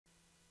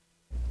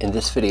In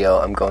this video,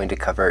 I'm going to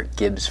cover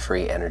Gibbs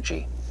free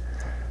energy.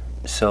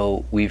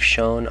 So we've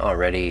shown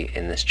already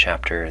in this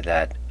chapter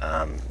that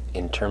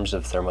in terms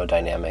of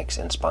thermodynamics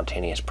and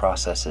spontaneous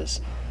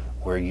processes,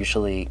 we're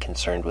usually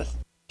concerned with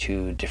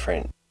two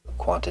different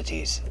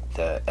quantities,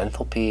 the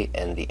enthalpy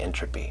and the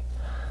entropy.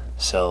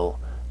 So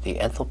the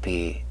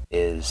enthalpy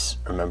is,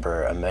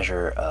 remember, a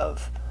measure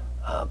of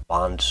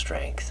bond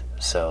strength.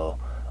 So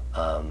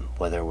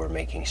whether we're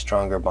making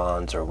stronger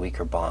bonds or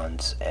weaker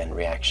bonds, and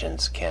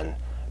reactions can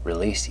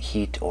release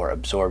heat or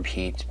absorb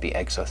heat, be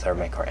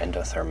exothermic or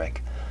endothermic.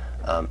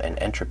 And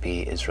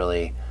entropy is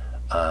really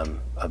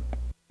a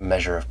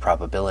measure of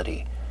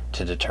probability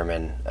to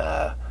determine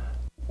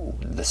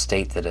the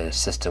state that a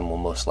system will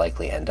most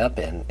likely end up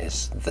in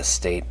is the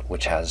state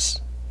which has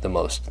the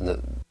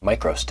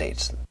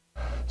microstates.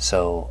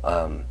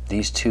 So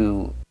these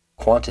two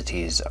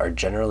quantities are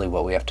generally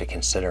what we have to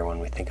consider when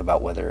we think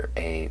about whether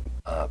a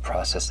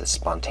process is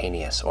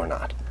spontaneous or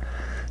not.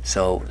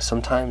 So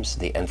sometimes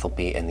the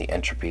enthalpy and the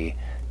entropy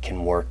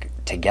can work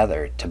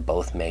together to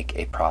both make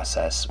a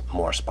process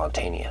more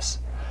spontaneous.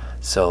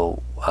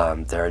 So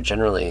there are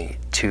generally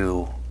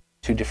two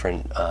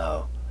different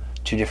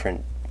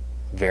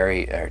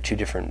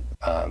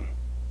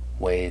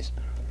ways.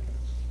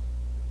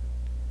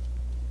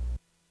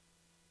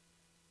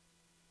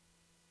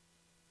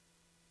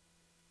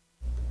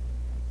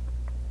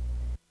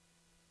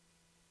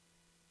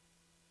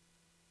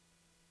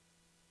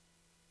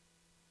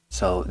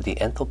 So the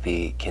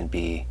enthalpy can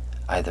be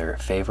either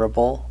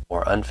favorable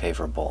or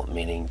unfavorable,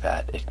 meaning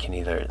that it can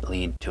either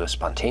lead to a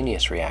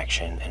spontaneous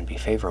reaction and be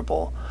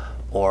favorable,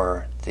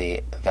 or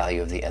the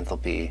value of the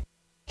enthalpy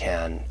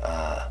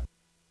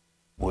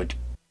would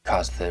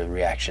cause the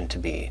reaction to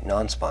be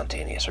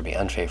non-spontaneous or be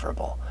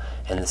unfavorable.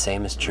 And the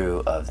same is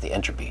true of the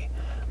entropy.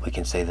 We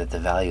can say that the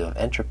value of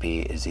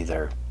entropy is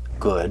either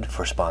good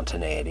for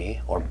spontaneity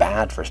or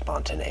bad for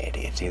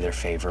spontaneity. It's either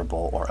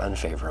favorable or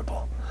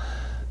unfavorable.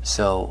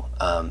 So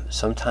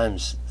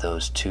sometimes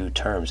those two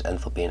terms,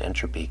 enthalpy and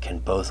entropy, can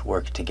both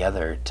work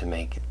together to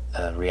make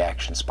a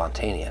reaction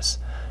spontaneous.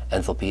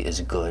 Enthalpy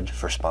is good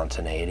for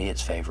spontaneity,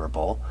 it's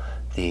favorable.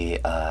 The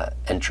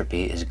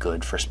entropy is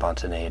good for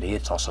spontaneity,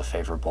 it's also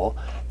favorable.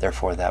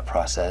 Therefore, that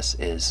process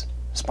is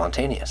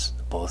spontaneous.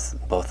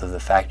 Both of the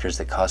factors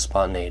that cause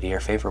spontaneity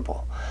are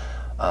favorable.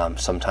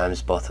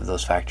 Sometimes both of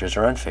those factors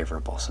are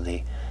unfavorable. So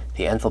the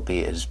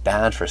enthalpy is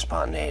bad for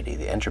spontaneity,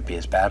 the entropy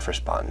is bad for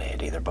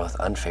spontaneity, they're both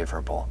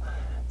unfavorable.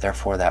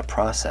 Therefore, that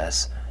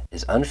process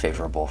is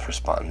unfavorable for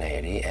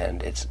spontaneity,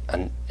 and it's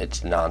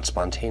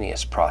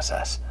non-spontaneous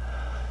process.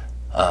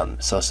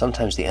 So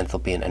sometimes the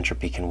enthalpy and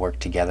entropy can work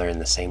together in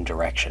the same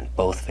direction,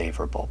 both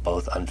favorable,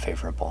 both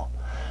unfavorable.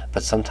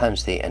 But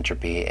sometimes the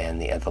entropy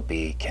and the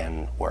enthalpy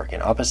can work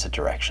in opposite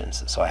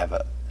directions. So I have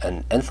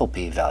an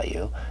enthalpy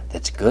value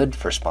that's good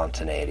for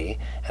spontaneity,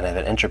 and I have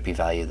an entropy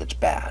value that's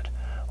bad,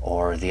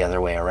 or the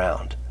other way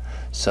around.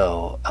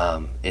 So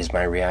is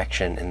my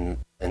reaction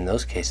in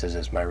those cases,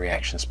 is my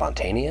reaction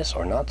spontaneous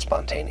or not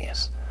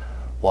spontaneous?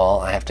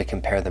 Well, I have to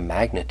compare the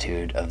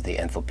magnitude of the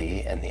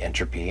enthalpy and the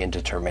entropy and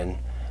determine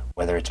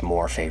whether it's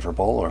more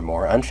favorable or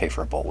more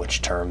unfavorable,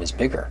 which term is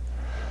bigger.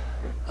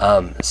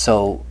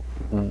 So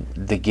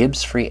the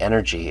Gibbs free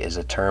energy is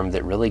a term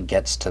that really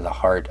gets to the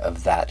heart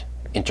of that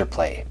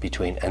interplay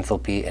between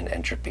enthalpy and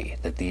entropy,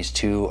 that these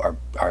two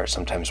are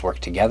sometimes work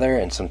together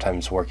and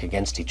sometimes work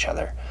against each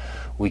other.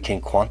 We can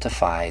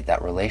quantify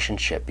that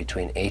relationship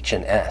between H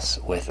and S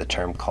with a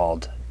term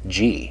called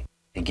G,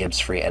 the Gibbs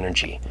free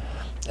energy.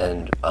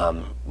 And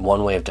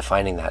one way of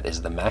defining that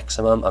is the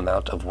maximum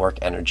amount of work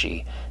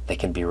energy that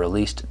can be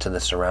released to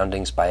the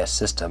surroundings by a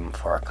system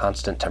for a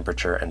constant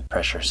temperature and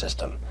pressure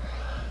system.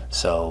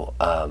 So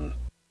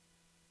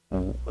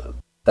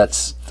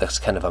that's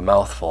kind of a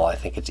mouthful. I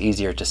think it's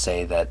easier to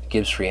say that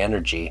Gibbs free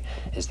energy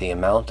is the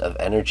amount of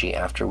energy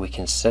after we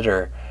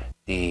consider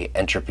the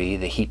entropy,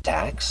 the heat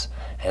tax,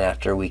 and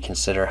after we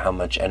consider how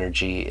much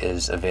energy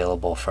is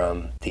available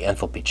from the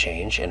enthalpy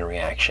change in a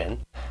reaction,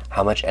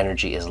 how much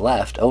energy is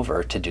left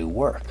over to do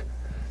work.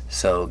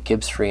 So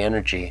Gibbs free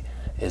energy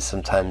is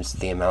sometimes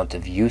the amount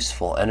of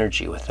useful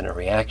energy within a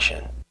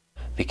reaction,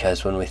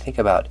 because when we think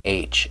about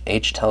H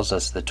tells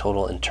us the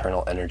total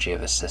internal energy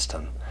of a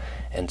system.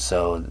 And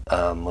so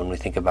when we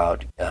think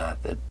about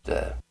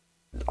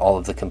all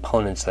of the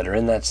components that are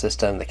in that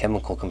system, the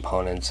chemical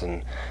components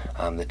and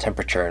the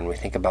temperature, and we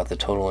think about the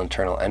total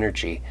internal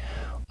energy,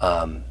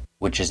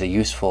 which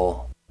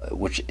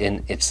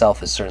in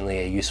itself is certainly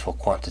a useful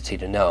quantity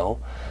to know,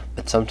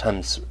 but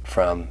sometimes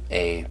from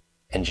a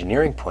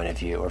engineering point of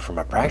view or from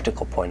a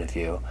practical point of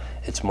view,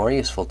 it's more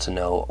useful to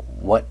know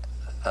what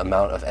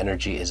amount of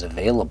energy is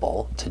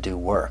available to do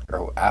work,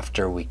 or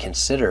after we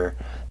consider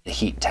the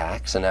heat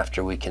tax and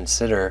after we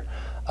consider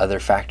other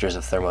factors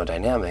of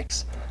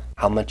thermodynamics,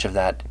 how much of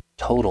that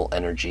total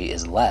energy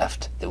is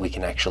left that we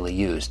can actually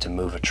use to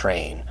move a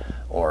train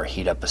or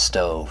heat up a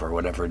stove or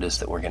whatever it is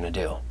that we're going to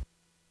do.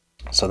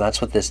 So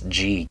that's what this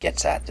G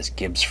gets at, this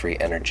Gibbs free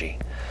energy.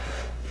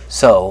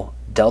 So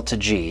delta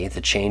G,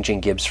 the change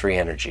in Gibbs free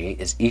energy,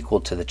 is equal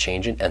to the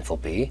change in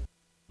enthalpy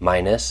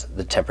minus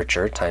the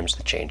temperature times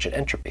the change in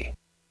entropy.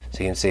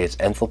 So you can see its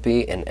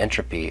enthalpy and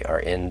entropy are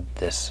in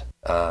this,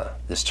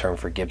 this term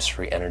for Gibbs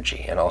free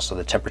energy, and also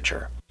the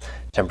temperature.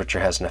 Temperature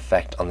has an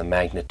effect on the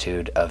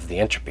magnitude of the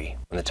entropy.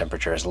 When the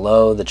temperature is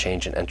low, the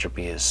change in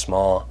entropy is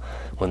small.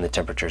 When the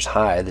temperature is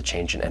high, the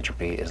change in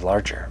entropy is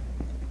larger.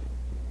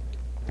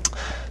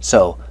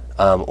 So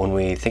when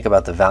we think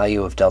about the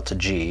value of delta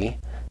G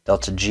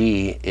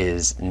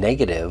is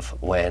negative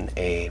when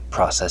a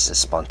process is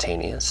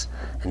spontaneous,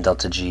 and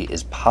delta G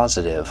is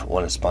positive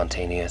when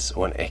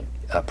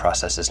a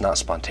process is not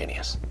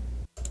spontaneous.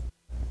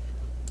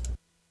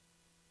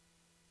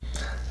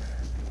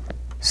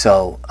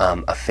 So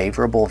a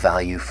favorable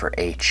value for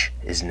H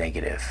is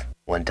negative.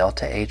 When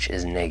delta H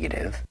is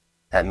negative,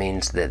 that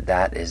means that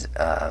that is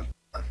a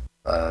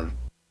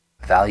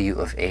value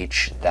of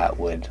H that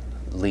would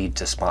lead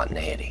to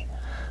spontaneity.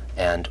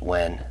 And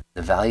when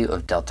the value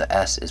of delta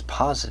S is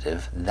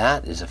positive,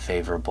 that is a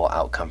favorable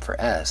outcome for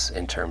S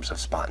in terms of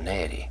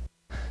spontaneity.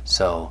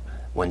 So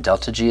when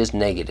delta G is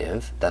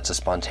negative, that's a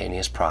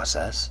spontaneous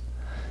process.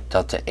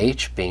 Delta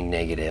H being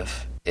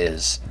negative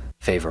is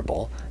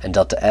favorable, and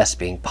delta S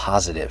being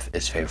positive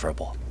is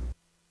favorable.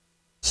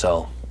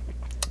 So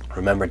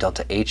remember,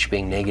 delta H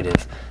being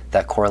negative,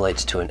 that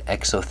correlates to an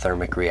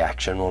exothermic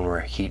reaction when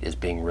where heat is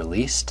being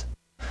released.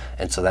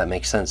 And so that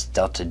makes sense.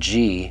 Delta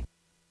G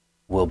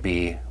will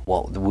be,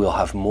 well, we'll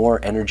have more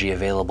energy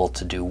available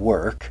to do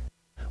work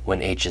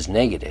when H is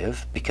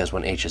negative, because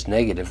when H is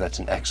negative, that's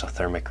an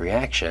exothermic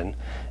reaction,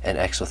 and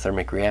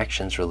exothermic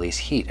reactions release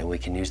heat, and we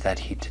can use that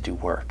heat to do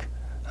work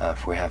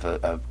if we have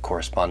a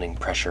corresponding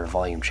pressure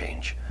volume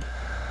change.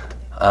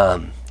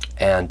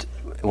 And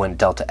when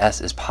delta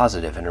S is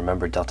positive, and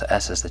remember delta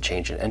S is the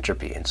change in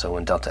entropy, and so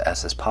when delta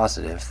S is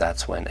positive,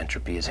 that's when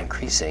entropy is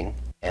increasing,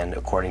 and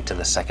according to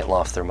the second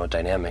law of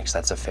thermodynamics,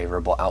 that's a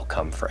favorable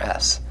outcome for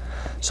S.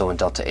 So when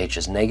delta H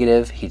is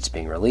negative, heat's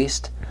being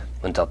released.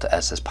 When delta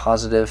S is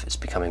positive, it's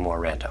becoming more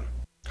random.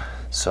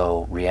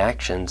 So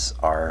reactions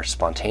are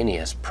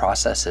spontaneous,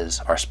 processes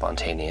are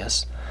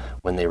spontaneous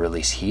when they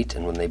release heat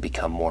and when they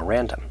become more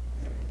random.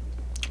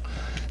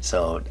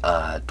 So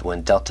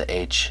when delta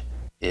H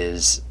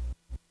is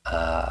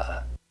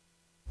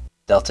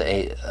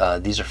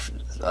these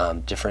are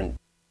different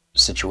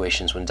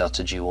situations when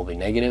delta G will be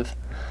negative.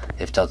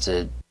 If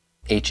delta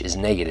H is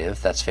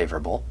negative, that's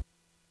favorable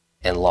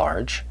and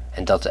large,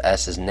 and delta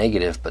S is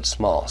negative but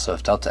small. So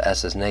if delta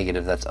S is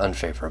negative, that's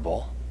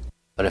unfavorable.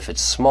 But if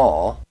it's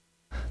small,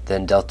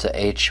 then delta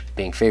H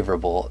being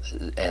favorable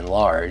and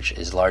large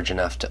is large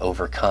enough to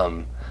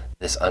overcome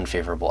this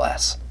unfavorable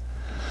S.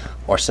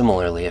 Or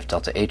similarly, if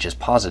delta H is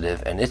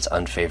positive and it's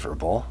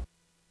unfavorable,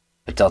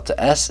 but delta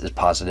S is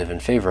positive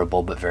and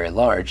favorable but very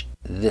large,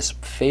 this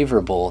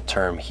favorable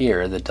term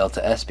here, the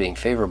delta S being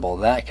favorable,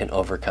 that can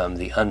overcome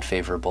the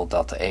unfavorable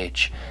delta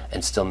H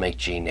and still make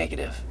G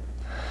negative.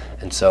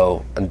 And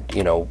so,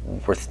 you know,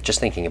 we're just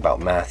thinking about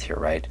math here,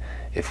 right?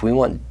 If we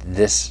want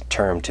this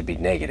term to be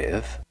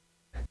negative,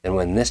 then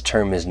when this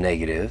term is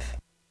negative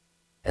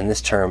and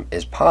this term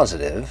is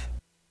positive,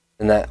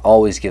 then that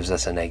always gives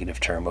us a negative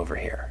term over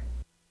here.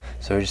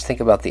 So just think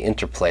about the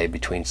interplay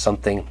between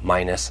something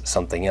minus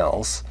something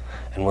else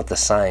and what the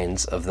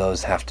signs of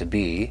those have to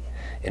be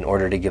in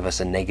order to give us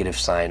a negative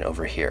sign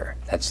over here.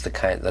 That's the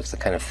kind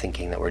of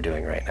thinking that we're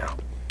doing right now.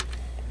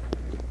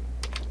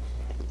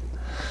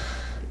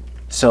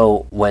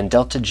 So when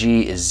delta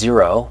G is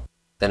 0,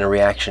 then a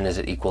reaction is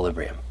at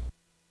equilibrium.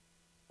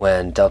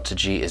 When delta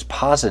G is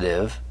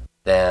positive,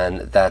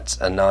 then that's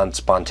a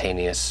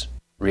non-spontaneous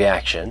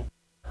reaction.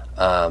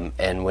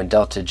 And when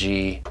delta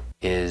G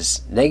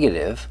is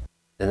negative,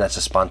 then that's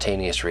a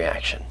spontaneous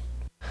reaction.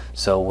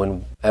 So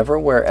whenever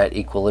we're at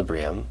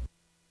equilibrium,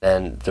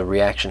 then the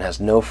reaction has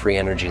no free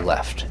energy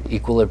left.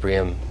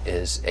 Equilibrium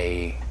is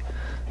a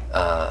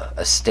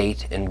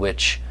state in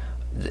which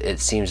it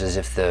seems as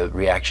if the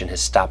reaction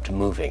has stopped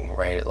moving,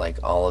 right? Like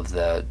all of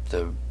the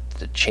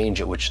change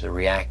at which the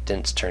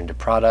reactants turn to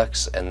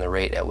products and the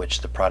rate at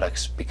which the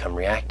products become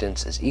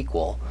reactants is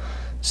equal.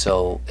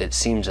 So it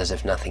seems as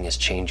if nothing is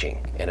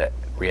changing in a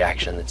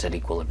reaction that's at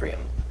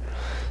equilibrium.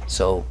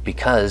 So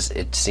because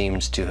it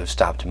seems to have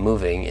stopped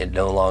moving, it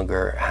no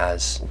longer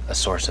has a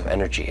source of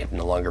energy. It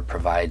no longer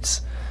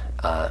provides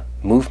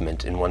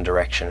movement in one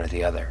direction or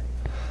the other.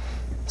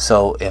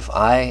 So if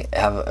I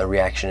have a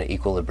reaction at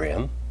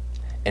equilibrium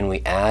and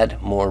we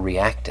add more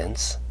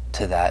reactants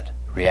to that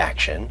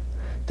reaction,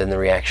 then the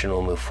reaction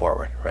will move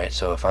forward, right?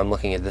 So if I'm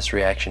looking at this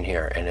reaction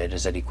here and it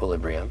is at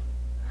equilibrium,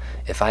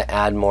 if I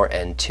add more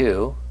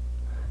N2,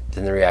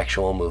 then the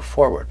reaction will move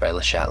forward by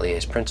Le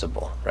Chatelier's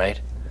principle,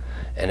 right?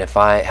 And if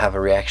I have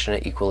a reaction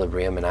at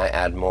equilibrium and I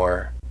add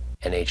more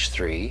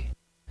NH3,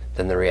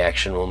 then the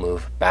reaction will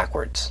move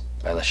backwards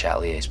by Le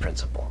Chatelier's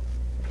principle.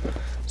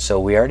 So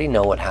we already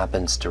know what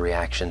happens to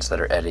reactions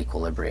that are at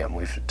equilibrium.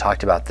 We've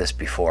talked about this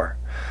before.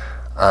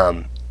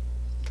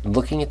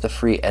 Looking at the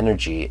free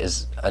energy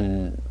is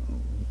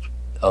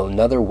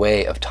another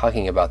way of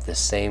talking about this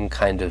same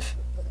kind of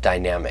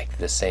dynamic,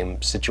 the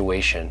same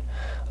situation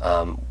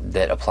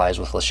that applies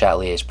with Le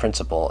Chatelier's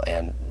principle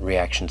and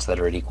reactions that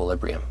are at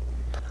equilibrium.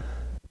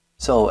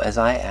 So as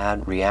I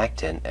add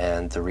reactant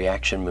and the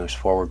reaction moves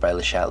forward by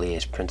Le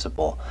Chatelier's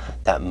principle,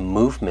 that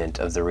movement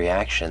of the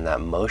reaction,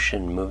 that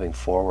motion moving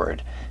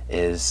forward,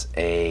 is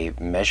a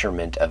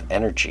measurement of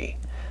energy.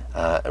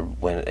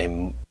 When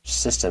a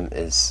system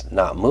is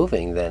not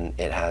moving, then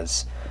it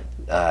has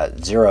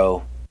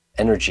zero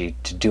energy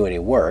to do any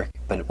work,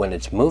 but when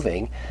it's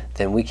moving,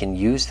 then we can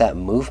use that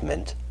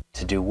movement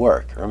to do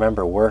work.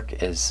 Remember, work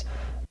is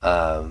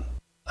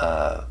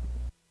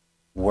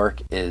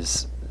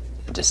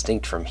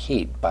distinct from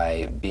heat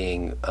by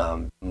being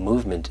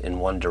movement in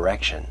one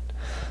direction.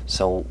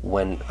 So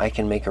when I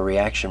can make a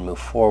reaction move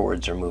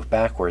forwards or move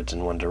backwards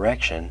in one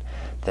direction,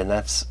 then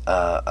that's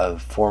a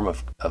form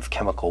of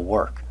chemical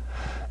work.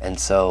 And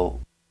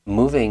so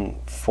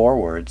moving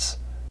forwards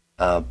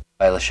by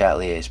Le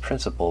Chatelier's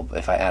principle,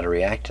 if I add a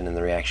reactant and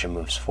the reaction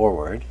moves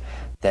forward,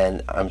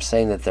 then I'm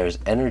saying that there's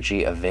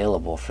energy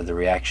available for the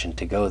reaction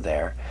to go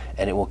there,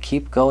 and it will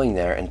keep going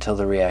there until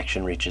the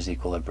reaction reaches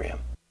equilibrium.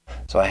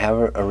 So I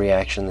have a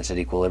reaction that's at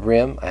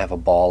equilibrium. I have a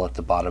ball at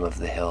the bottom of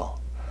the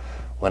hill.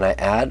 When I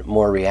add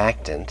more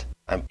reactant,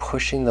 I'm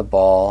pushing the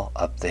ball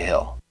up the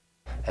hill.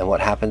 And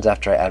what happens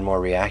after I add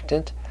more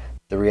reactant?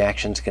 The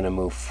reaction's going to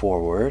move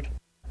forward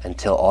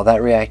until all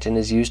that reactant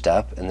is used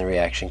up and the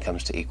reaction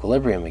comes to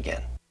equilibrium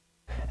again.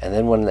 And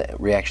then when the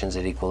reaction's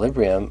at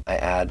equilibrium, I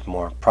add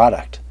more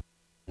product.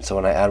 And so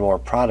when I add more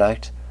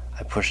product,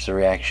 I push the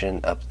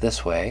reaction up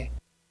this way,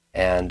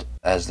 and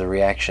as the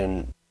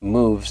reaction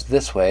moves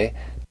this way,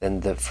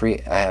 then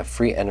I have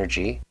free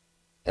energy,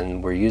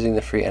 and we're using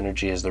the free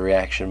energy as the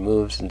reaction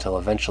moves until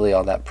eventually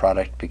all that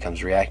product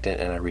becomes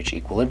reactant and I reach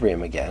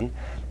equilibrium again,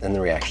 then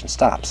the reaction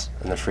stops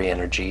and the free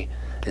energy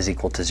is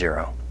equal to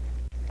zero.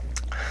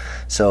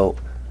 So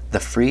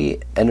the free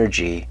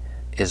energy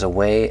is a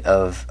way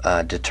of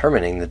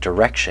determining the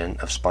direction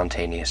of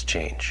spontaneous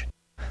change.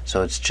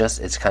 So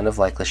it's kind of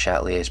like Le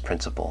Chatelier's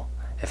principle.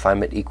 If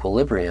I'm at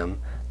equilibrium,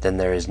 then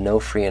there is no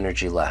free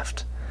energy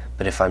left.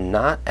 But if I'm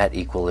not at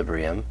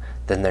equilibrium,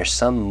 then there's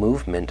some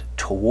movement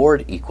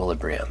toward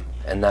equilibrium,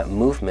 and that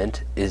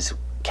movement is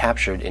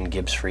captured in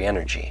Gibbs free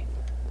energy.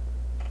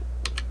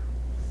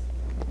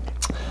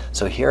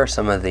 So here are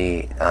some of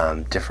the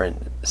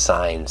different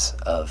signs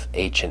of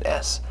H and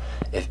S.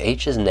 If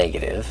H is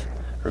negative,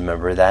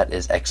 remember that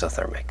is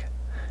exothermic.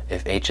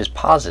 If H is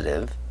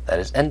positive, that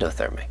is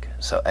endothermic.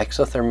 So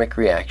exothermic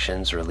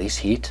reactions release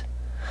heat,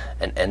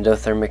 and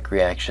endothermic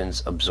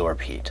reactions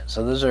absorb heat.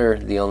 So those are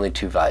the only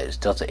two values.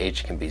 Delta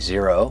H can be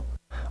 0,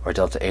 or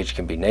delta H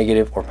can be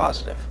negative or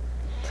positive.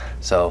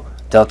 So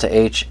delta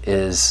H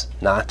is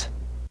not,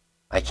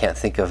 I can't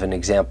think of an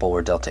example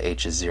where delta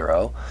H is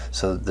 0.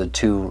 So the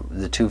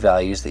two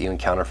values that you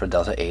encounter for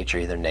delta H are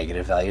either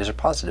negative values or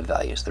positive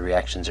values. The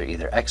reactions are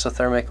either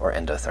exothermic or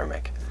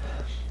endothermic.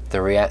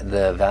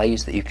 The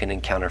values that you can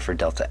encounter for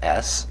delta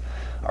S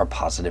are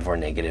positive or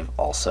negative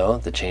also.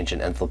 The change in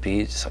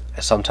enthalpy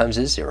sometimes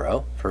is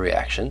 0 for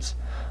reactions,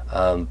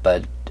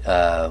 but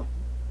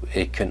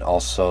it can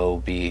also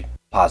be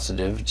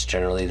positive. It's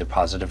generally either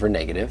positive or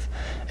negative.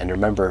 And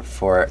remember,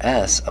 for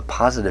S, a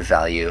positive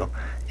value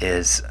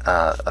is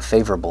a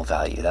favorable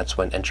value. That's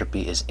when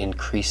entropy is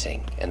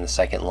increasing, and the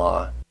second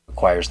law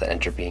requires that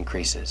entropy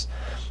increases.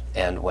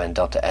 And when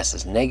delta S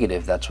is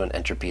negative, that's when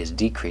entropy is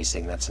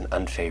decreasing. That's an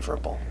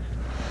unfavorable.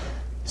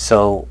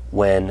 So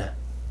when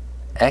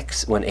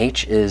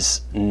H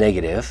is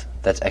negative,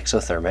 that's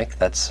exothermic,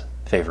 that's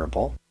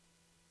favorable,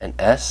 and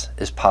S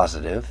is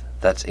positive,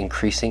 that's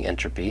increasing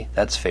entropy,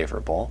 that's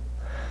favorable,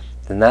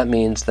 then that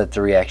means that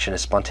the reaction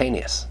is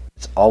spontaneous.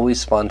 It's always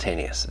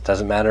spontaneous. It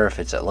doesn't matter if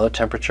it's at low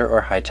temperature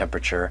or high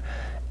temperature.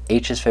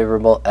 H is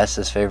favorable, S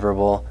is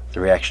favorable, the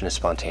reaction is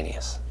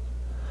spontaneous.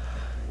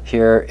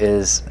 Here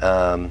is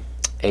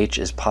H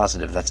is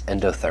positive, that's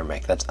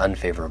endothermic, that's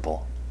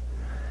unfavorable.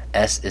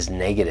 S is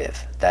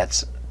negative,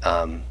 that's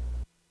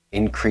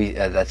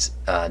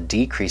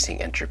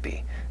decreasing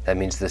entropy. That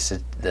means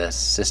the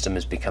system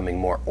is becoming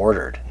more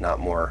ordered, not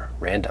more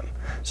random.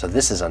 So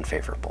this is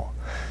unfavorable.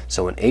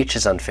 So when H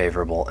is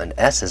unfavorable and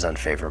S is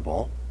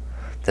unfavorable,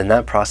 then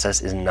that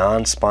process is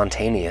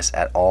non-spontaneous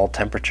at all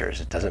temperatures.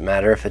 It doesn't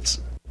matter if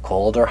it's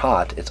cold or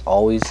hot, it's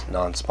always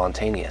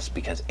non-spontaneous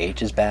because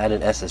H is bad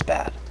and S is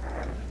bad.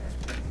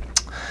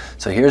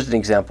 So here's an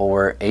example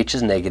where H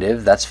is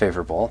negative, that's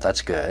favorable,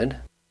 that's good,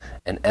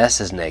 and S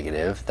is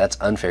negative, that's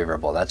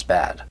unfavorable, that's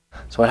bad.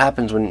 So what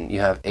happens when you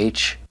have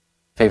H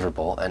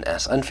favorable and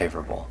S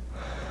unfavorable?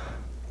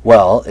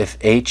 Well, if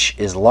H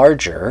is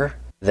larger,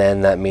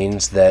 then that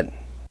means that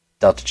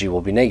delta G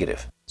will be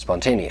negative,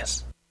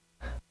 spontaneous.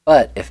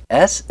 But if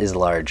S is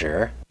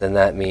larger, then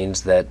that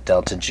means that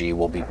delta G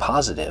will be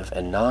positive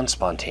and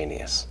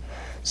non-spontaneous.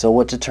 So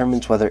what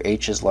determines whether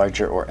H is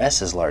larger or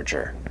S is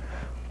larger?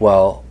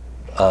 Well,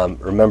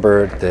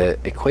 remember the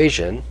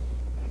equation.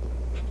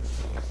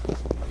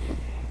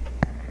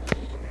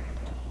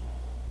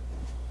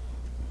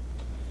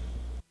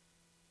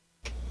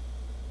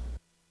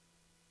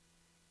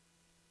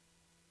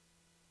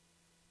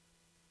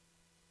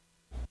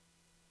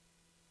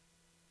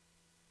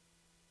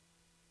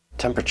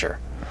 temperature.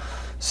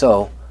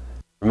 So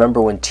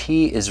remember, when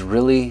T is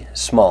really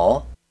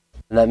small,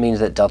 and that means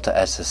that delta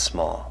S is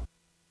small.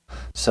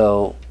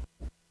 So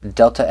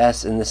delta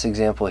S in this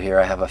example here,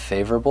 I have a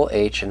favorable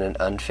H and an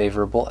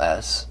unfavorable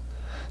S.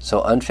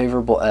 So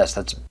unfavorable S,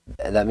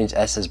 that means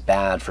S is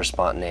bad for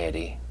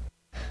spontaneity.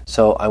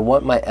 So I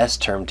want my S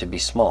term to be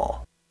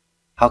small.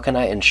 How can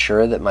I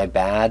ensure that my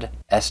bad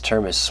S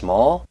term is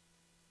small?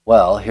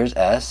 Well, here's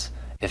S.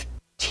 If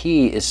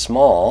T is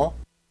small,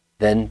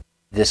 then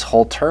this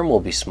whole term will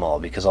be small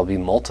because I'll be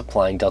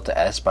multiplying delta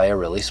S by a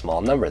really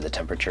small number. The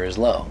temperature is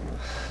low.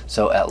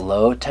 So at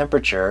low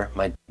temperature,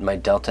 my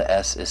delta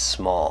S is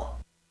small.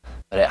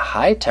 But at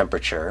high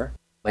temperature,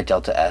 my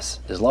delta S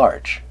is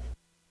large.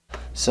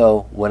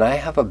 So when I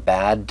have a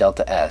bad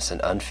delta S,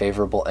 an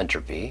unfavorable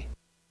entropy,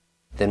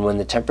 then when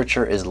the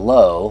temperature is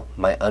low,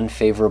 my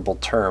unfavorable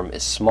term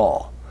is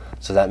small.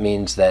 So that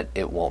means that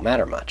it won't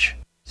matter much.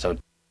 So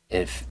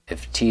if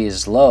T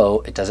is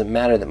low, it doesn't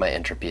matter that my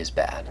entropy is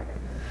bad.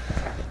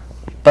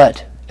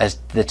 But as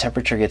the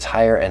temperature gets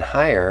higher and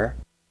higher,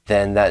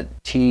 then that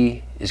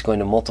T is going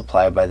to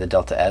multiply by the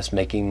delta S,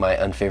 making my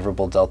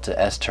unfavorable delta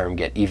S term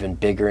get even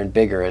bigger and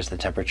bigger as the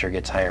temperature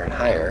gets higher and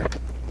higher.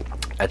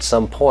 At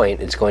some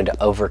point, it's going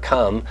to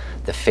overcome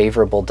the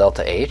favorable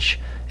delta H,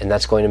 and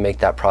that's going to make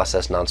that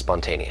process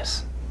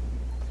non-spontaneous.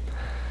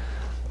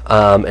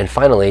 And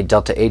finally,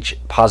 delta H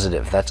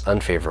positive, that's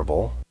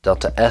unfavorable.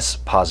 Delta S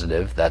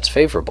positive, that's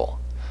favorable.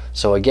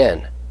 So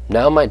again,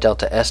 now my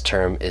delta S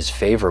term is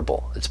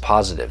favorable. It's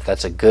positive.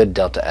 That's a good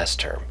delta S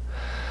term.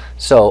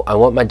 So I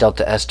want my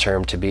delta S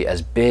term to be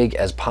as big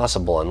as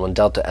possible, and when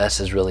delta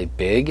S is really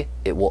big,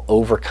 it will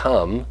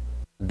overcome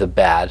the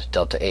bad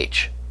delta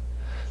H.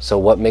 So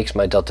what makes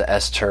my delta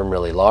S term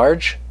really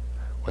large?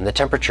 When the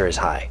temperature is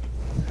high.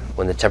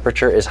 When the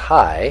temperature is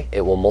high,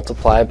 it will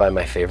multiply by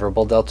my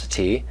favorable delta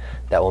T.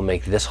 That will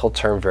make this whole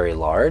term very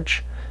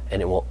large,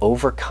 and it will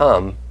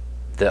overcome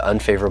the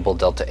unfavorable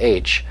delta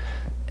H,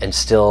 and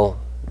still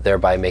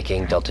thereby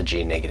making delta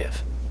G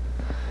negative.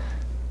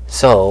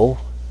 So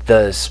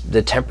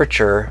the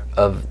temperature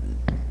of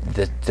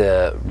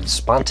the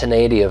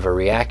spontaneity of a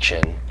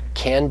reaction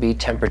can be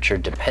temperature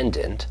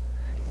dependent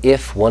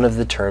if one of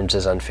the terms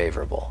is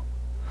unfavorable,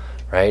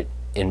 right?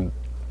 In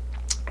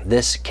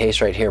this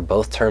case right here,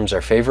 both terms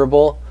are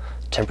favorable,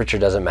 temperature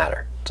doesn't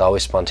matter. It's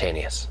always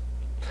spontaneous.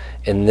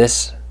 In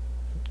this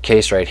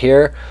case right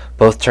here,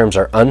 both terms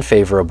are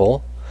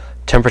unfavorable,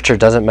 temperature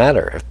doesn't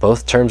matter. If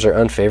both terms are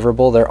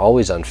unfavorable, they're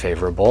always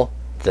unfavorable.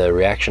 The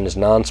reaction is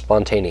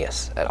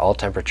non-spontaneous at all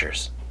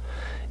temperatures.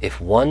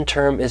 If one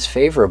term is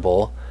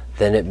favorable,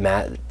 then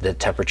the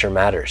temperature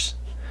matters.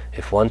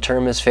 If one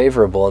term is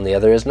favorable and the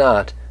other is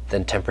not,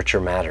 then temperature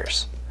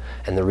matters.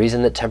 And the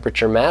reason that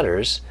temperature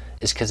matters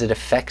is because it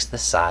affects the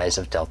size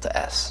of delta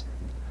S.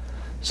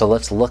 So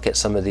let's look at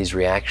some of these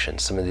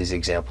reactions, some of these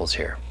examples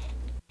here.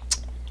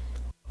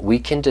 We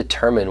can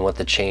determine what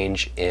the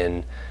change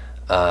in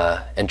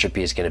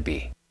entropy is going to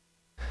be.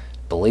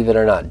 Believe it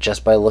or not,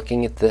 just by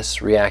looking at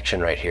this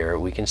reaction right here,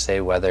 we can say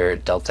whether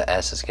delta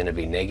S is going to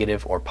be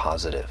negative or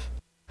positive.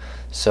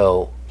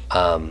 So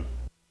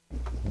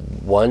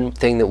one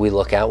thing that we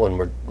look at when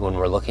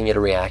we're looking at a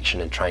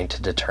reaction and trying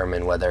to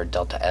determine whether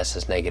delta S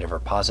is negative or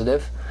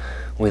positive,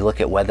 we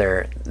look at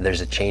whether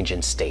there's a change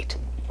in state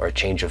or a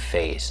change of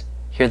phase.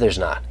 Here there's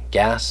not.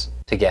 Gas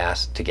to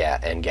gas to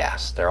gas and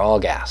gas. They're all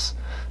gas.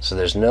 So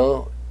there's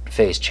no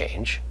phase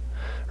change.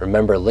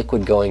 Remember,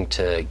 liquid going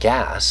to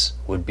gas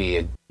would be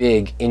a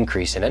big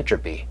increase in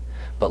entropy,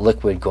 but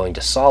liquid going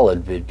to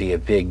solid would be a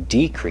big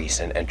decrease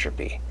in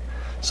entropy.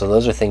 So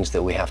those are things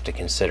that we have to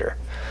consider.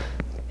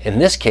 In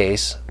this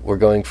case, we're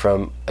going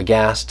from a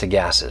gas to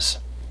gases,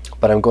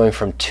 but I'm going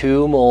from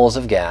 2 moles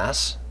of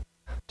gas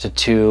to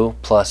 2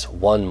 plus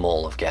 1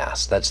 mole of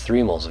gas. That's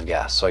 3 moles of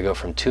gas. So I go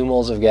from 2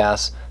 moles of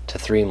gas to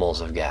 3 moles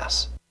of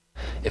gas.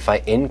 If I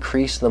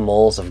increase the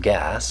moles of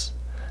gas,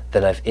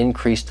 then I've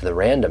increased the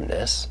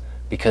randomness,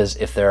 because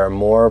if there are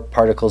more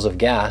particles of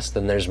gas,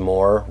 then there's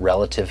more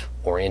relative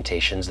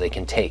orientations they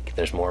can take.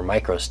 There's more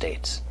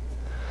microstates.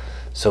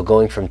 So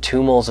going from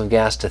 2 moles of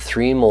gas to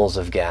 3 moles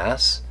of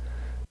gas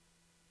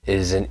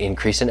is an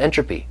increase in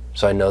entropy.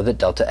 So I know that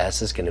delta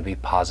S is going to be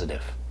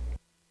positive.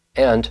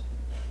 And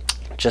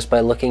just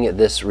by looking at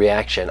this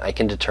reaction, I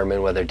can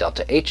determine whether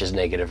delta H is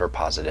negative or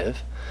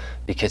positive,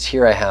 because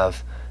here I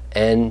have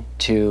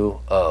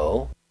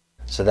N2O.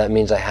 So that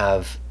means I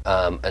have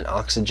an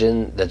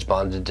oxygen that's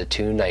bonded to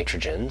 2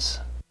 nitrogens.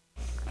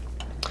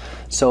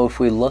 So if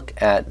we look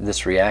at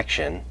this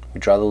reaction, we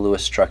draw the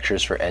Lewis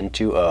structures for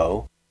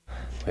N2O.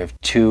 We have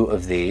 2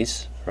 of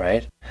these,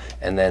 right?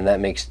 And then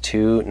that makes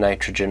 2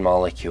 nitrogen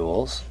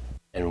molecules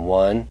and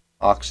 1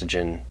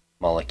 oxygen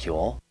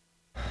molecule.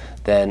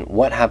 Then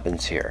what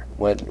happens here?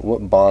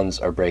 What bonds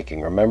are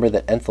breaking? Remember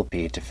that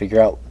enthalpy, to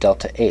figure out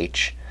delta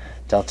H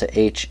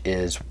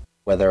is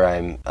whether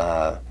I'm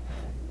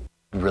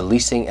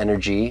releasing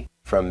energy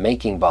from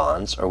making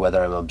bonds or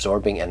whether I'm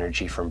absorbing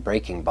energy from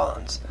breaking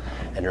bonds.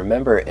 And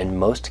remember, in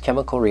most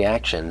chemical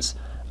reactions,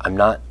 I'm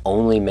not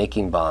only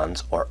making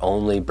bonds or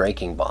only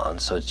breaking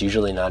bonds, so it's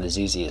usually not as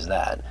easy as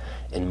that.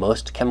 In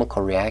most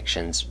chemical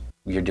reactions,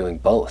 you're doing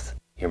both.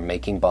 You're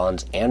making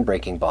bonds and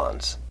breaking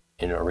bonds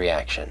in a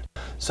reaction.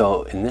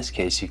 So in this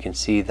case, you can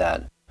see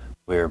that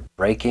we're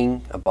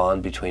breaking a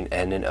bond between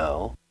N and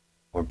O.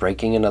 We're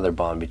breaking another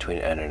bond between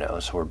N and O.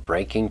 So we're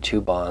breaking two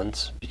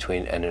bonds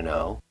between N and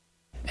O.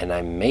 And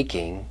I'm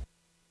making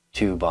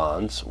two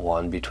bonds,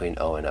 one between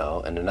O and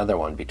O and another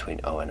one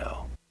between O and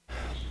O.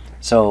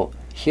 So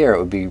here it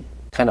would be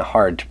kind of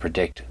hard to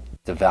predict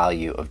the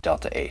value of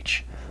delta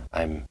H.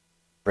 I'm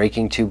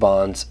breaking two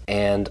bonds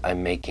and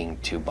I'm making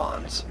two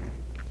bonds.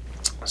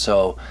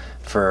 So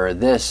for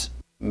this,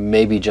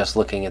 maybe just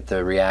looking at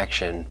the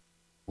reaction,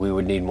 we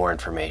would need more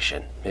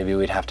information. Maybe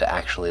we'd have to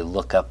actually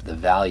look up the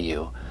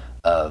value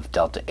of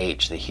delta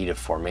H, the heat of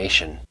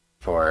formation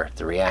for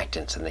the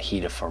reactants and the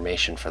heat of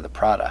formation for the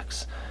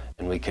products,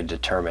 and we could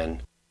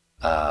determine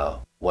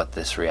what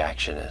this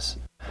reaction is.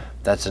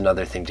 That's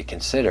another thing to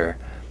consider,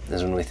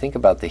 is when we think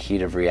about the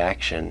heat of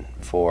reaction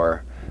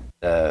for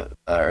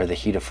or the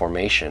heat of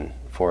formation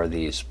for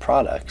these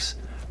products,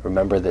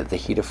 remember that the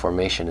heat of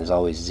formation is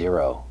always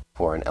 0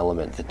 for an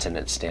element that's in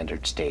its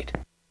standard state.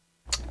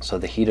 So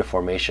the heat of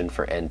formation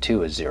for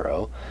N2 is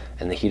 0,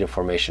 and the heat of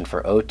formation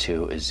for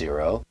O2 is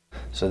 0.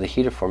 So the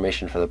heat of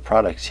formation for the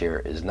products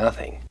here is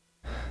nothing.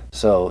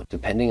 So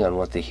depending on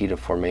what the heat of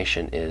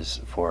formation is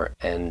for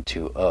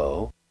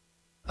N2O,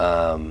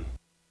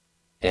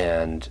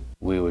 and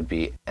we would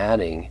be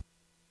adding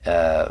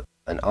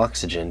an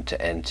oxygen to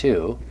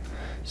N2.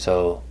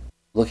 So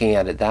looking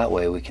at it that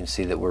way, we can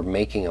see that we're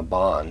making a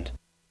bond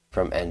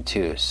from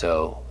N2.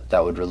 So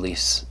that would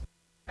release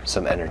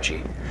some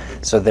energy.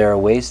 So there are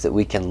ways that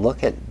we can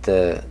look at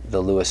the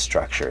Lewis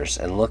structures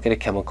and look at a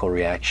chemical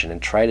reaction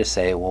and try to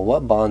say, well,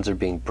 what bonds are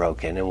being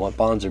broken and what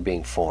bonds are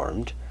being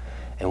formed,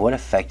 and what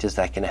effect is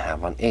that going to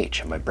have on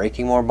H? Am I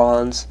breaking more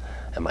bonds?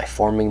 Am I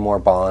forming more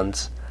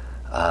bonds?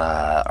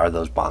 Are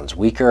those bonds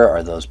weaker?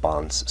 Are those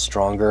bonds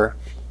stronger?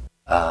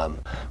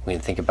 We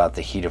can think about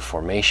the heat of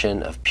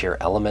formation of pure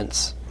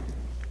elements.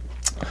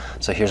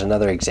 So here's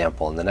another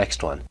example in the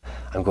next one.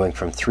 I'm going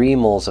from 3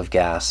 moles of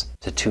gas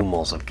to 2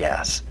 moles of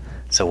gas.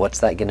 So what's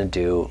that going to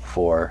do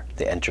for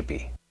the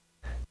entropy?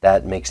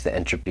 That makes the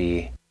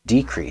entropy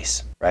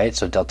decrease, right?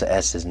 So delta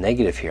S is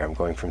negative here. I'm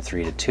going from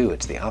 3 to 2.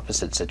 It's the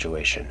opposite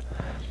situation.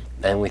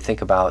 And we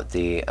think about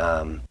the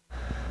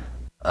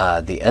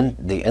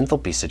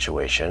enthalpy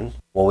situation.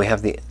 Well, we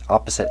have the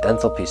opposite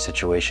enthalpy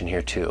situation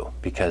here too,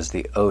 because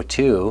the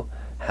O2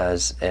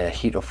 has a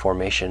heat of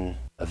formation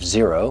of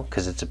 0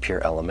 because it's a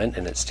pure element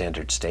in its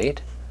standard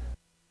state,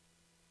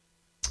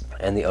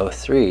 and the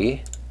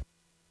O3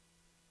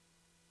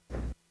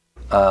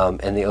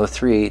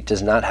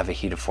 does not have a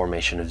heat of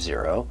formation of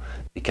 0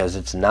 because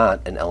it's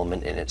not an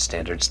element in its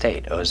standard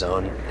state.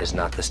 Ozone is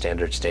not the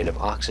standard state of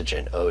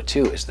oxygen.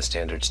 O2 is the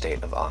standard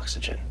state of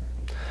oxygen.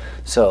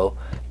 So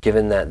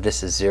given that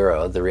this is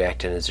 0, the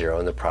reactant is 0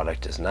 and the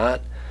product is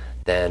not,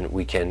 then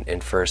we can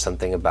infer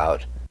something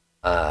about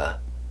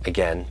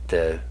again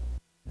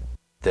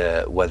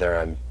whether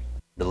I'm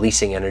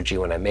releasing energy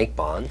when I make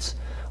bonds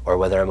or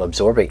whether I'm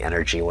absorbing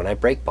energy when I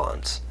break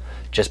bonds,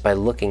 just by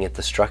looking at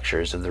the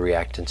structures of the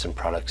reactants and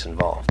products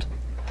involved.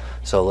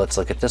 So let's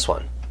look at this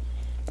one.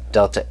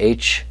 Delta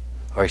H,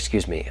 or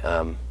excuse me,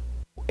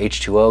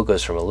 H2O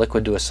goes from a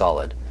liquid to a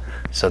solid.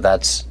 So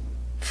that's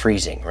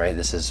freezing, right?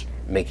 This is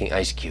making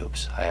ice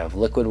cubes. I have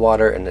liquid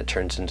water and it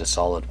turns into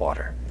solid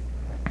water.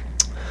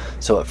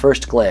 So at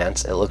first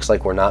glance, it looks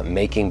like we're not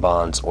making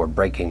bonds or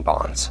breaking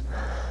bonds.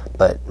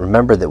 But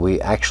remember that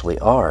we actually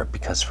are,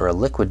 because for a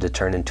liquid to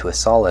turn into a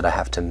solid, I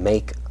have to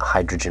make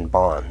hydrogen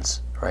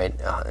bonds, right?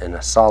 In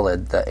a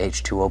solid, the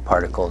H2O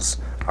particles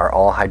are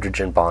all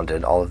hydrogen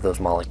bonded. All of those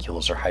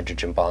molecules are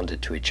hydrogen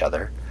bonded to each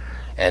other.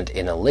 And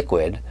in a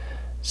liquid,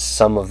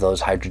 some of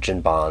those hydrogen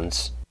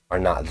bonds are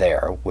not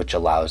there, which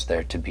allows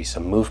there to be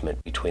some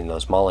movement between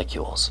those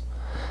molecules.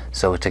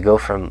 So to go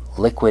from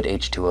liquid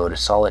H2O to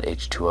solid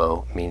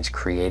H2O means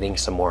creating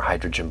some more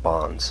hydrogen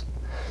bonds.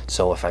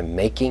 So if I'm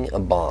making a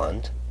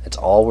bond, it's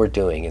all we're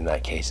doing in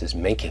that case is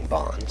making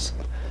bonds.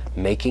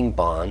 Making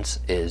bonds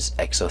is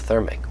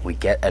exothermic. We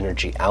get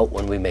energy out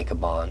when we make a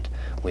bond.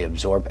 We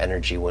absorb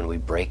energy when we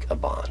break a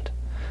bond.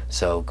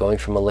 So going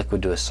from a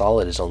liquid to a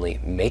solid is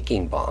only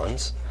making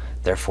bonds,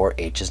 therefore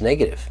H is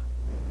negative.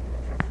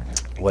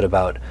 What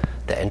about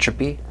the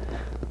entropy?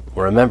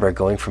 Well, remember,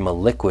 going from a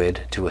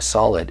liquid to a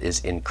solid is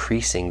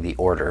increasing the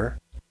order.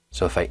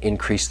 So if I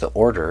increase the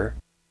order,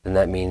 then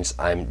that means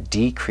I'm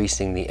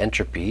decreasing the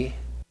entropy,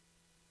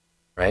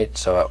 right?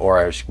 So,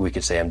 we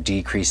could say I'm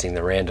decreasing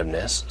the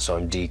randomness, so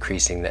I'm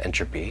decreasing the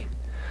entropy.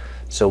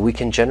 So we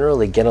can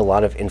generally get a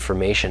lot of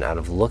information out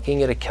of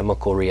looking at a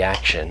chemical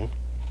reaction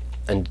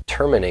and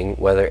determining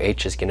whether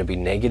H is going to be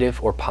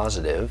negative or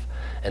positive,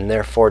 and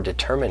therefore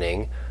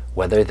determining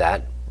whether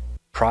that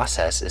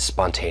process is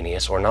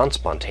spontaneous or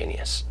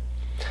non-spontaneous.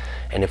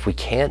 And if we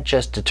can't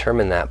just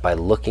determine that by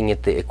looking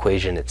at the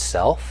equation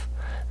itself,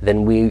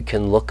 then we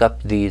can look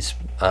up these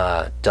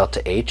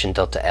delta H and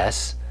delta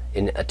S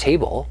in a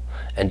table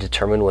and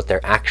determine what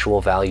their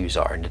actual values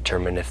are, and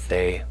determine if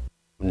they,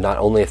 not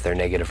only if they're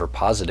negative or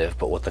positive,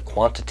 but what the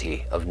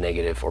quantity of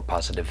negative or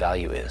positive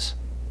value is.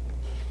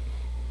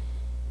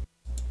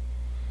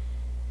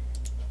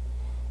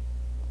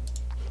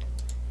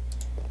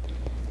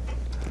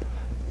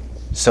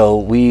 So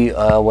we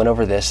went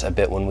over this a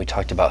bit when we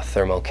talked about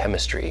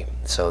thermochemistry.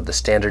 So the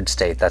standard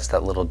state, that's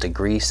that little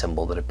degree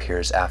symbol that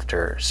appears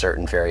after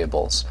certain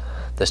variables.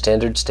 The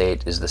standard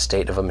state is the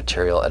state of a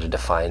material at a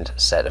defined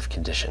set of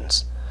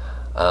conditions.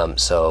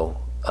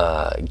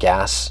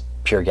 Gas,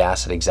 pure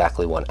gas at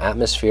exactly 1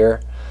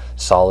 atmosphere,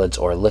 solids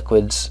or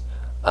liquids,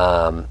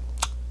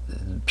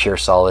 pure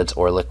solids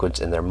or liquids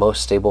in their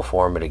most stable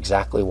form at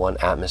exactly 1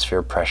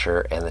 atmosphere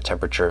pressure and the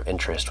temperature of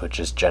interest, which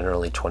is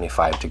generally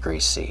 25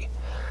 degrees C.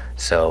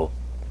 So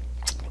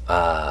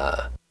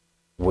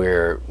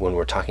when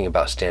we're talking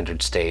about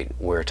standard state,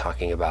 we're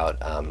talking about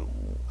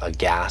a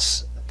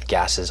gas.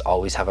 Gases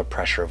always have a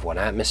pressure of 1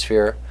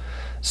 atmosphere.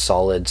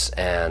 Solids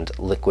and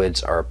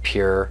liquids are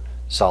pure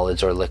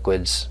solids or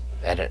liquids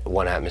at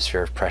 1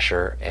 atmosphere of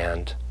pressure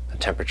and a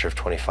temperature of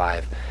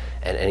 25.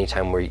 And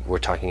anytime we're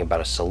talking about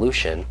a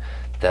solution,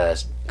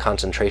 the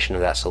concentration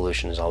of that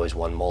solution is always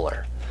 1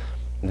 molar.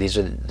 These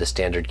are the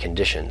standard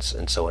conditions.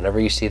 And so whenever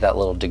you see that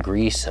little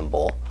degree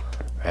symbol,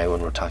 right,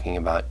 when we're talking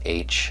about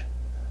H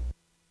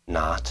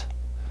naught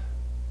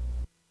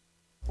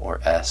or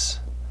S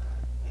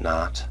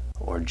naught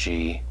or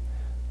G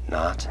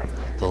naught,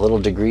 the little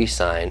degree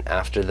sign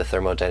after the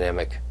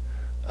thermodynamic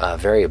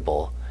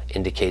variable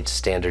indicates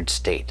standard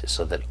state,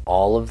 so that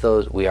all of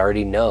those, we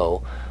already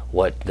know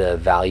what the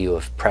value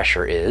of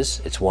pressure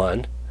is, it's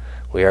 1.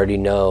 We already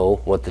know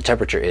what the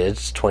temperature is,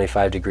 it's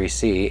 25 degrees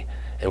C,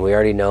 and we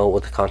already know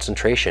what the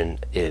concentration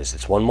is,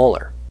 it's 1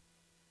 molar.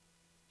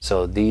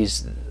 So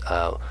these,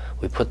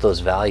 we put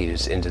those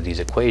values into these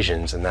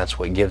equations, and that's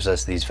what gives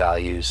us these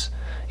values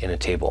in a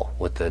table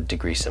with the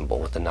degree symbol,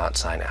 with the naught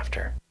sign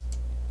after.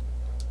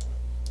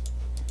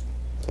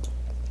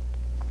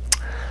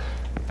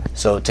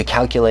 So to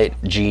calculate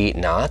G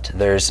naught,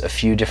 there's a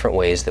few different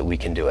ways that we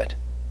can do it.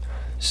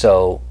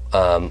 So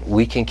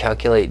we can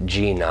calculate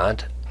G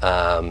naught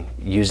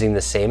using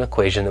the same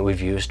equation that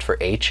we've used for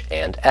H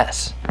and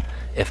S.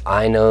 If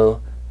I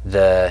know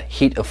the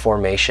heat of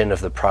formation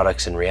of the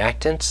products and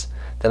reactants,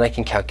 then I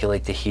can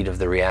calculate the heat of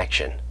the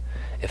reaction.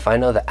 If I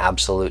know the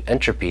absolute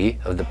entropy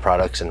of the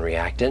products and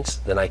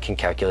reactants, then I can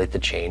calculate the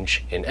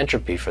change in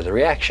entropy for the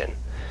reaction.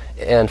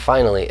 And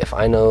finally, if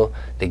I know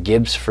the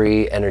Gibbs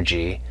free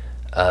energy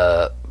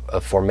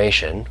of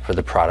formation for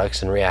the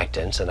products and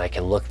reactants, and I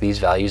can look these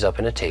values up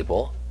in a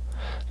table,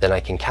 then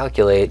I can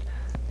calculate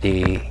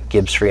the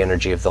Gibbs free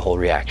energy of the whole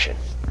reaction.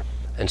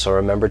 And so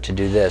remember, to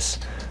do this,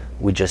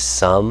 we just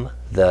sum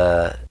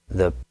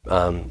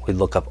we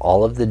look up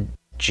all of the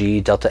G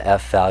delta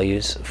F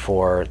values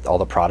for all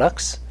the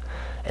products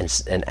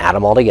and add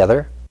them all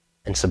together,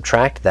 and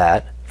subtract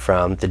that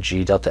from the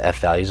G delta F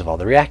values of all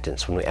the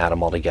reactants when we add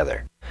them all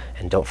together.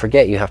 And don't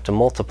forget, you have to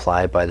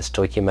multiply by the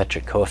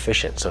stoichiometric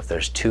coefficient. So if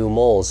there's 2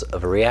 moles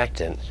of a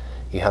reactant,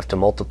 you have to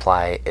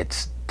multiply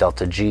its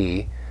delta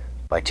G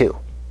by 2,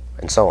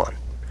 and so on.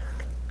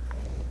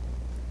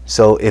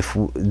 So if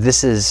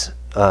this is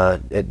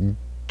at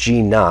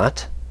G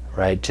naught,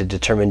 right, to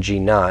determine G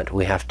naught,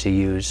 we have to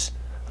use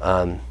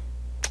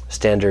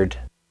standard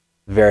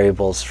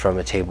variables from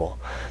a table.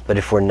 But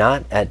if we're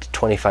not at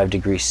 25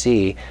 degrees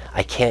C,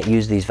 I can't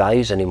use these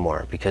values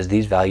anymore, because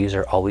these values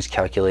are always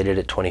calculated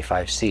at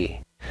 25 C.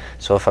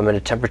 So if I'm at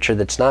a temperature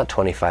that's not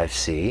 25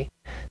 C,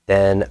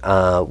 then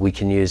we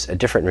can use a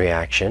different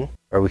reaction,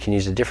 or we can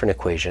use a different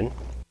equation.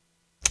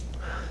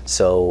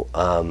 So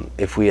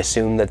if we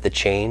assume that the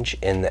change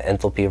in the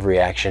enthalpy of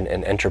reaction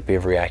and entropy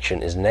of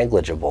reaction is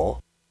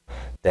negligible,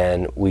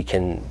 then we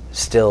can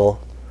still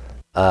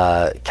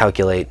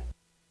calculate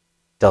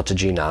delta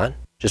G naught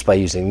just by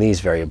using these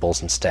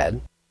variables instead.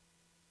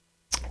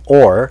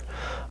 Or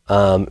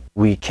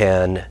we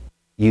can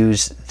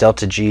use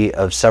delta G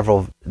of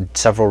several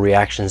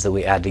reactions that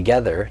we add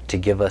together to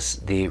give us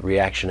the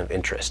reaction of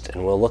interest.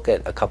 And we'll look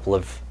at a couple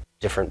of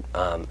different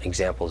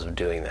examples of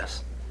doing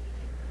this.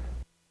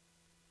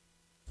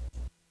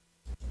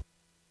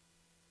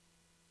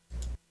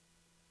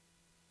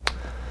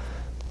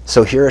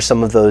 So here are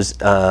some of those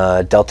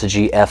delta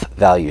GF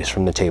values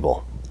from the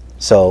table.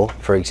 So,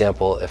 for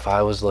example, if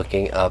I was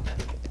looking up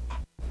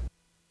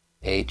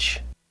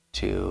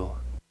H2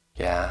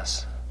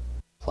 gas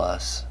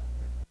plus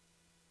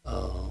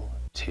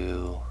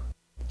O2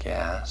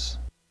 gas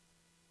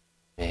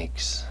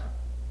makes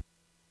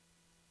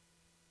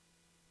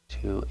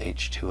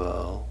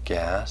 2H2O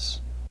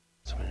gas.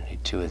 So I'm going to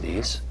need 2 of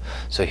these.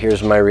 So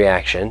here's my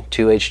reaction.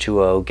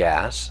 2H2O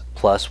gas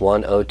plus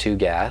 1O2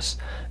 gas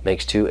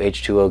makes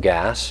 2H2O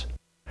gas.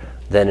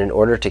 Then in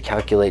order to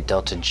calculate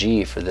delta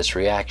G for this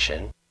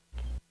reaction,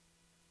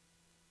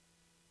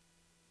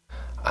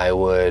 I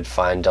would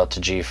find delta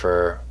G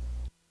for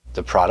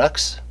the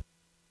products,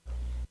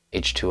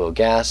 H2O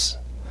gas.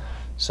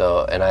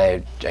 So, and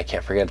I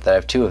can't forget that I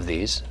have 2 of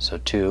these. So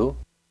 2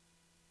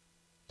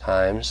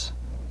 times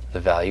the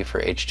value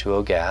for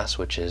H2O gas,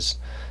 which is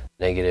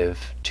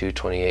negative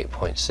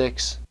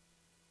 228.6.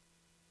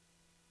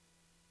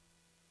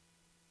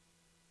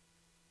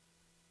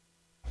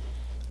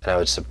 And I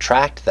would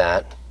subtract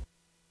that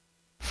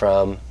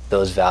from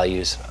those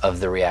values of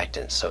the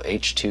reactants. So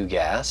H2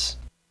 gas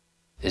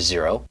is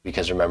 0,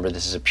 because remember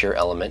this is a pure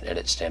element at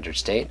its standard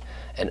state,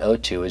 and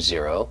O2 is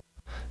 0,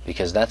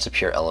 because that's a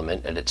pure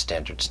element at its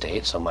standard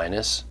state, so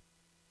minus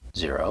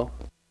 0.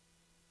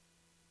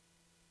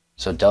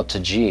 So delta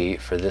G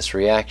for this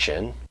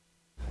reaction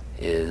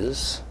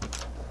is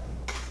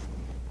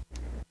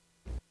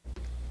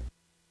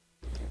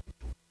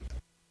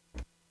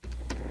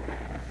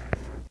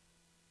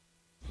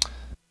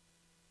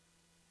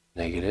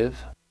negative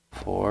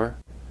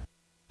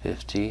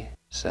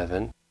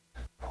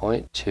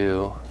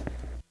 457.2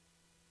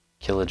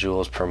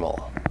 kilojoules per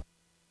mole.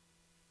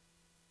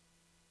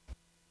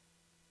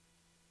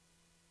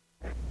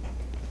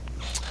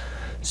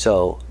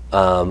 So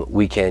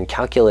we can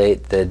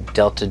calculate the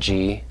delta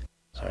G,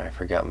 sorry I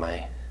forgot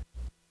my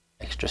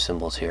extra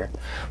symbols here.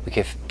 We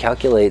can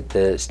calculate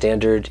the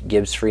standard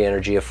Gibbs free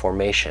energy of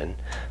formation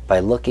by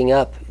looking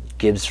up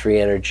Gibbs free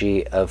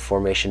energy of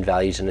formation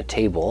values in a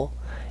table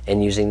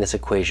and using this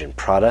equation,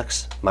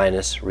 products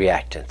minus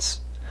reactants.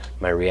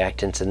 My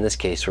reactants in this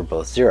case were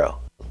both 0,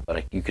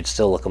 but you could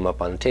still look them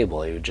up on the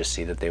table. You would just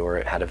see that they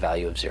had a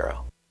value of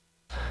 0.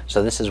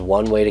 So this is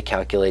one way to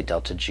calculate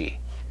delta G.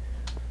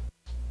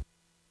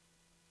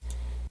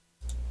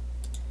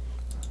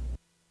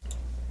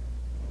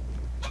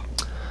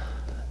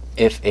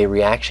 If a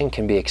reaction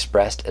can be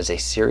expressed as a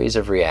series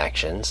of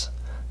reactions,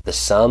 the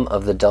sum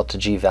of the delta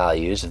G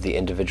values of the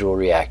individual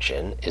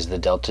reaction is the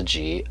delta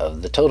G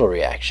of the total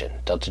reaction.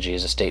 Delta G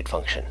is a state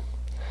function.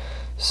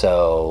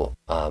 So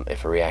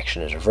if a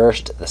reaction is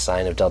reversed, the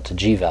sign of delta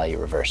G value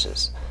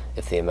reverses.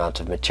 If the amount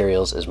of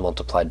materials is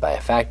multiplied by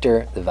a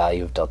factor, the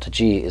value of delta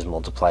G is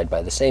multiplied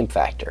by the same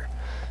factor.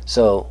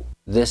 So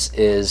this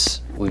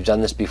is, we've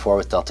done this before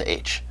with delta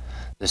H.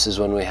 This is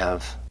when we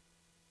have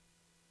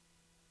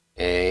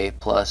A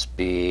plus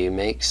B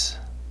makes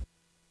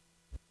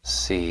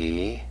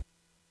C,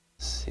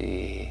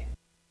 C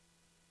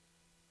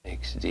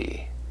makes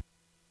D.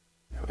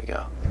 There we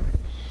go.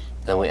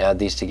 Then we add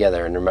these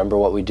together, and remember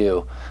what we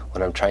do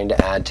when I'm trying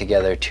to add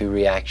together two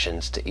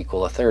reactions to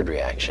equal a third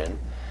reaction.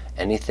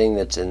 Anything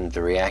that's in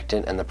the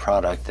reactant and the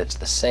product that's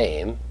the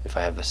same, if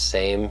I have the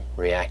same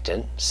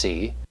reactant,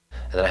 C,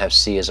 and then I have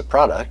C as a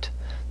product,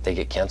 they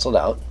get canceled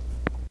out.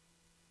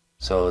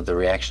 So the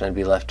reaction I'd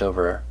be left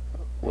over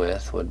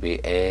with would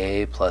be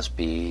A plus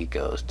B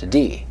goes to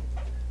D.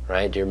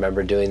 Right? Do you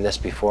remember doing this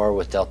before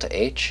with delta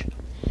H?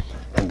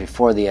 And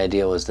before the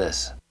idea was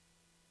this.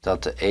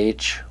 Delta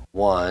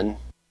H1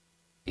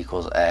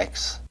 equals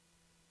X.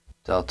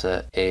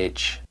 Delta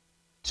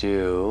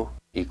H2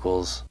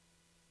 equals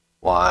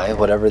Y.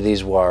 Whatever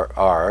these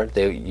are,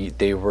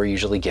 they were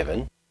usually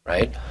given,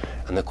 right?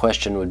 And the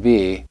question would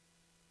be,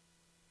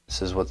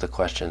 this is what the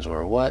questions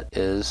were. What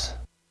is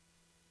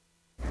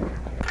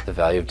the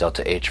value of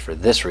delta H for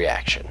this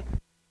reaction?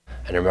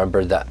 And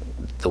remember that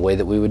the way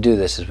that we would do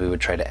this is we would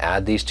try to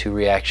add these two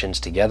reactions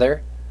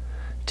together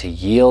to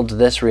yield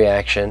this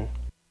reaction.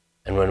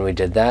 And when we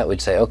did that, we'd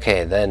say,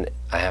 okay, then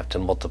I have to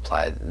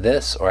multiply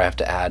this, or I have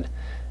to add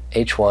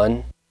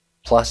H1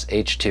 plus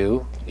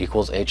H2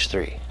 equals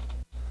H3.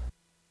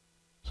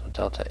 So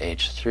delta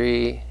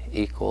H3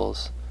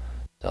 equals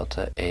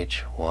delta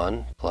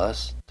H1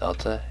 plus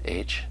delta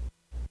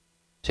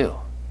H2.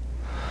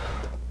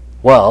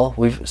 Well,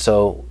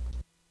 so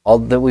all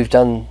that we've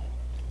done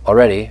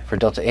already for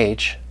delta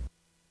H,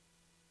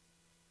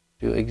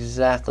 do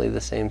exactly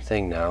the same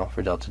thing now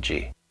for delta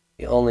G.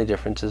 The only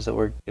difference is that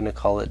we're going to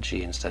call it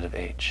G instead of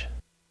H.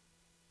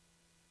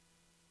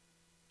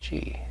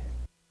 G,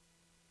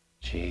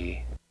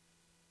 G,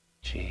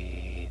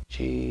 G,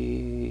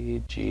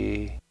 G,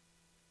 G,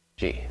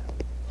 G.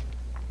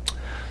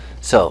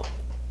 So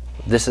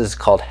this is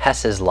called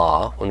Hess's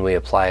law when we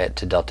apply it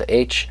to delta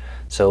H.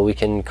 So we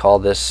can call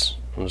this,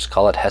 we'll just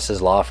call it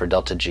Hess's law for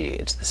delta G.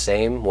 It's the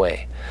same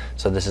way.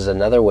 So this is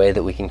another way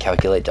that we can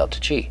calculate delta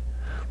G.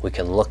 We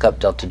can look up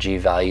delta G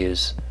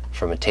values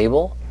from a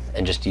table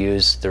and just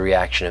use the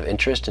reaction of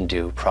interest and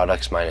do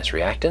products minus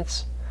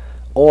reactants.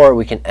 Or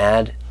we can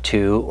add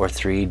 2 or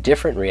 3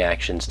 different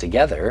reactions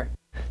together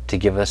to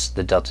give us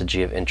the delta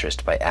G of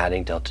interest by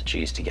adding delta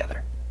G's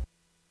together.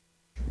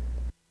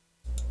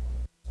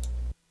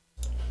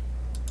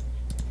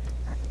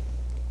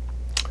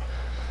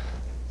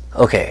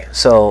 Okay,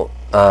 so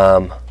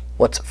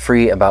what's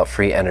free about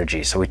free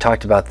energy? So we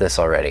talked about this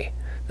already.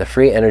 The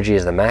free energy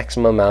is the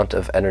maximum amount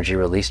of energy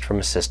released from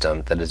a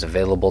system that is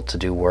available to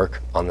do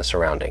work on the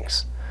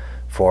surroundings.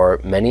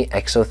 For many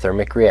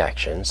exothermic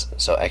reactions,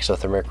 so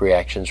exothermic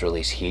reactions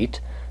release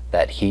heat.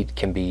 That heat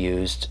can be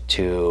used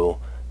to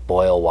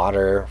boil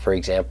water, for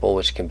example,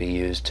 which can be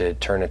used to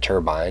turn a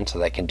turbine, so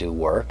that can do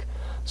work.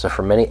 So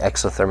for many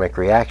exothermic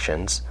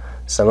reactions,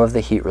 some of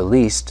the heat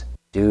released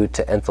due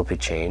to enthalpy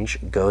change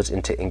goes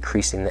into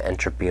increasing the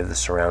entropy of the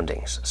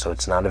surroundings, so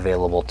it's not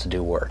available to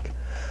do work.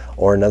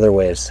 Or another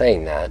way of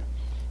saying that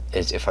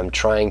is if I'm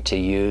trying to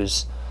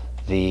use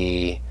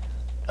the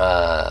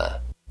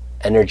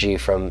energy,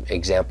 from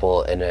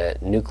example, in a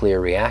nuclear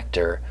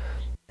reactor,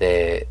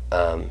 the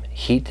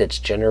heat that's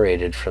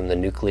generated from the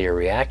nuclear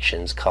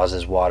reactions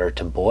causes water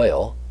to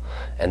boil,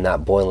 and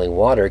that boiling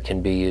water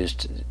can be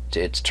used,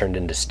 it's turned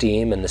into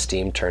steam, and the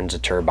steam turns a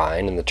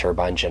turbine, and the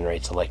turbine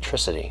generates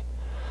electricity.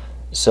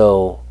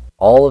 So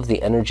all of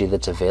the energy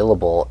that's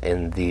available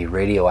in the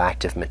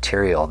radioactive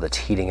material that's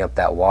heating up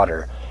that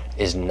water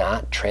is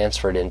not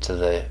transferred into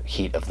the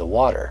heat of the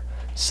water.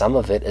 Some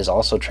of it is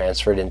also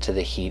transferred into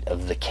the heat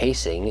of the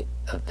casing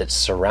that's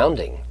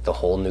surrounding the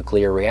whole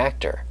nuclear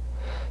reactor.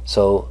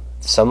 So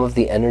some of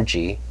the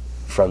energy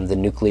from the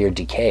nuclear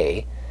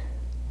decay,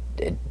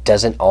 it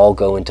doesn't all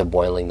go into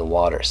boiling the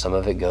water. Some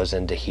of it goes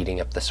into heating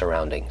up the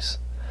surroundings.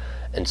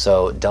 And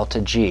so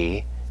delta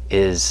G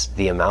is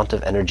the amount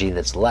of energy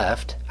that's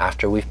left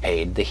after we've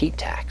paid the heat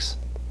tax.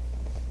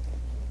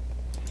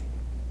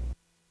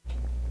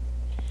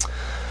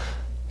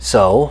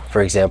 So,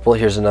 for example,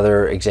 here's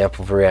another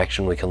example of a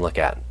reaction we can look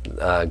at.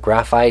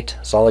 Graphite,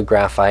 solid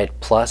graphite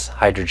plus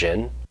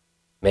hydrogen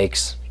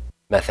makes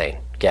methane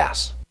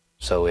gas.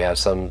 So we have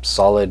some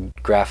solid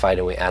graphite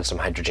and we add some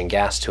hydrogen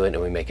gas to it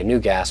and we make a new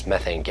gas,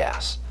 methane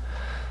gas.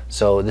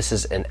 So this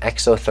is an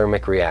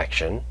exothermic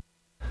reaction,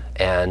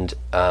 and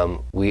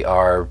we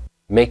are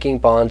making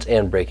bonds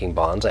and breaking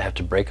bonds. I have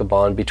to break a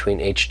bond between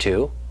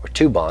H2, or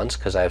two bonds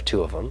because I have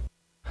two of them.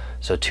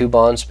 So two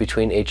bonds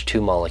between H2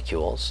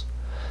 molecules.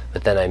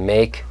 But then I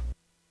make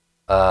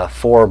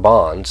 4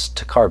 bonds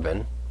to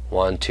carbon.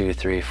 1, 2,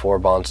 3, 4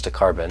 bonds to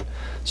carbon.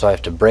 So I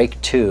have to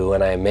break 2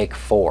 and I make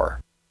 4.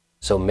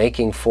 So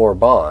making 4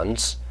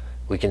 bonds,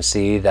 we can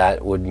see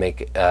that would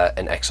make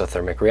an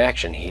exothermic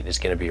reaction. Heat is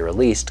going to be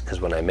released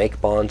because when I make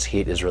bonds,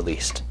 heat is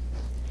released.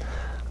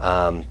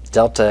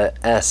 Delta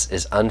S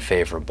is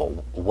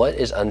unfavorable. What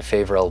is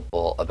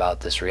unfavorable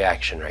about this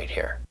reaction right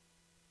here?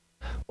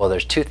 Well,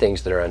 there's two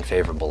things that are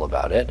unfavorable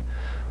about it.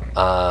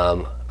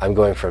 I'm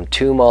going from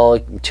 2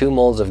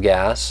 moles of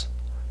gas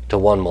to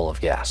 1 mole of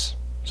gas.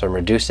 So I'm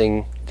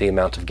reducing the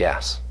amount of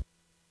gas.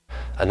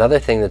 Another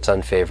thing that's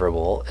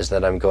unfavorable is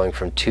that I'm going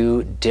from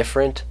 2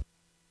 different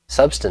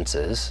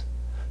substances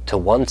to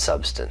 1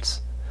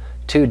 substance.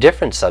 2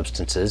 different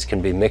substances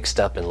can be mixed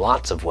up in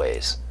lots of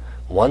ways.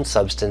 1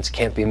 substance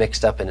can't be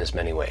mixed up in as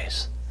many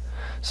ways.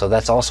 So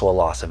that's also a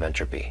loss of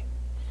entropy.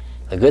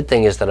 The good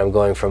thing is that I'm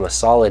going from a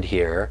solid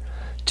here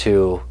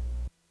to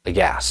a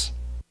gas.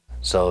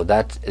 So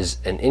that is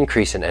an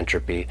increase in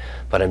entropy,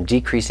 but I'm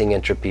decreasing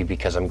entropy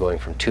because I'm going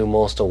from 2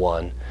 moles to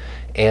 1,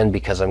 and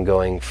because I'm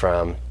going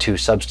from 2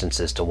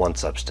 substances to 1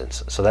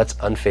 substance. So that's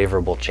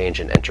unfavorable change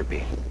in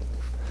entropy.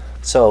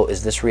 So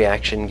is this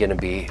reaction going to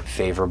be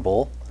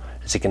favorable?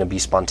 Is it going to be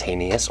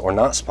spontaneous or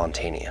not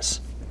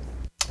spontaneous?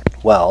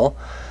 Well,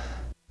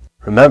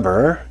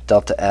 remember,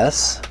 delta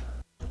S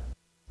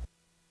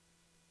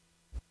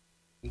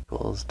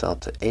equals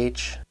delta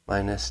H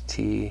minus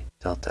T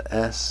delta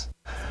S.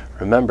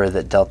 Remember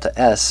that delta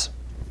S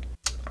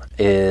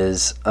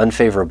is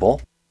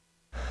unfavorable.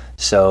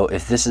 So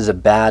if this is a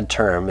bad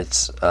term,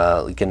 it's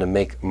going to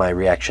make my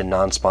reaction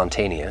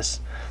non-spontaneous,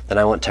 then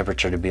I want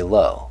temperature to be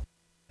low.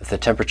 If the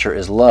temperature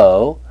is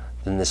low,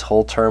 then this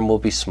whole term will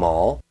be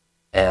small,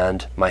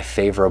 and my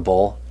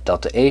favorable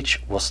delta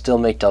H will still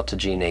make delta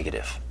G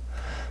negative.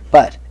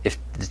 But if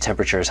the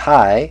temperature is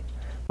high,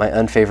 my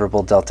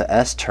unfavorable delta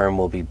S term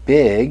will be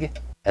big,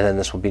 and then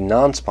this will be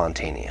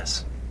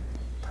non-spontaneous.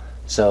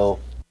 So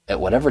at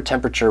whatever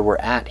temperature we're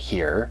at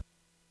here,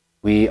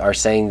 we are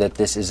saying that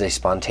this is a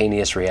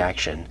spontaneous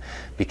reaction,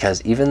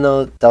 because even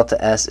though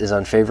delta S is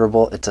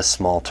unfavorable, it's a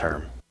small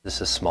term.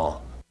 This is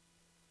small.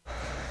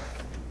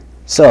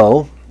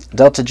 So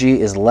delta G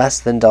is less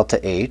than delta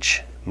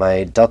H.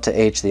 My delta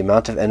H, the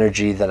amount of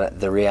energy that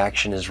the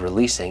reaction is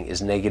releasing,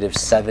 is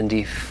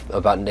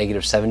about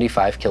negative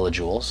 75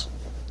 kilojoules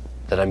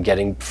that I'm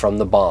getting from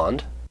the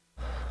bond.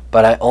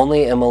 But I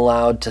only am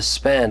allowed to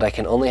spend, I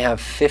can only have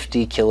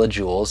 50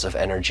 kilojoules of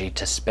energy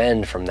to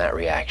spend from that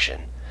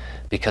reaction,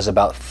 because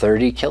about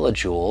 30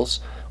 kilojoules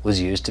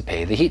was used to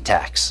pay the heat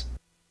tax.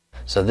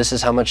 So this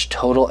is how much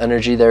total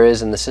energy there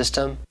is in the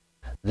system.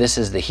 This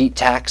is the heat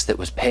tax that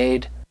was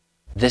paid.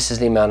 This is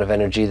the amount of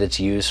energy that's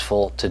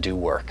useful to do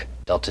work,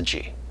 delta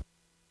G.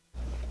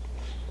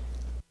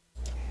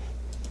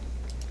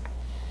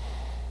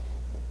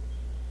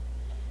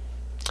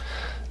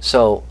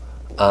 So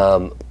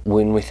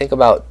when we think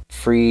about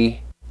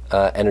free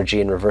energy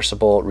and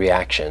reversible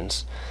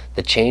reactions,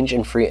 the change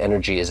in free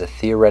energy is a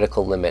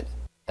theoretical limit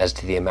as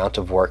to the amount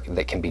of work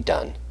that can be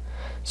done.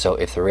 So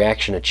if the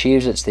reaction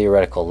achieves its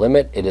theoretical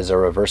limit, it is a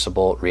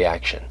reversible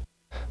reaction.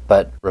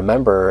 But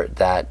remember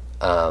that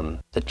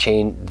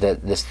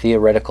this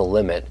theoretical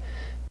limit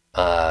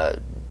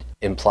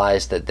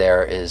implies that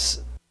there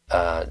is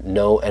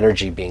no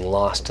energy being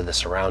lost to the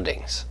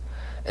surroundings.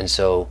 And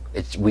so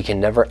we can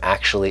never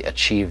actually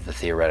achieve the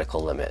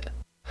theoretical limit.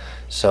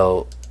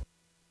 So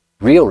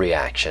real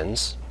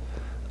reactions,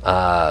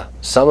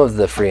 some of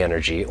the free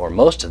energy, or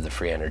most of the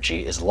free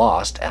energy, is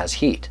lost as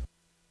heat.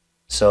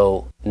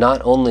 So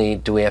not only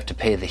do we have to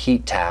pay the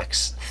heat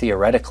tax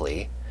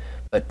theoretically,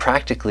 but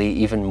practically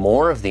even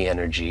more of the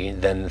energy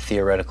than the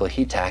theoretical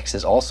heat tax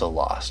is also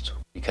lost,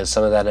 because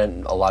some of that,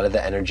 a lot of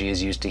the energy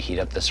is used to heat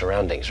up the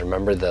surroundings.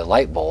 Remember the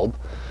light bulb,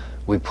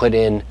 we put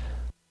in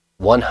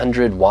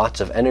 100 watts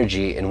of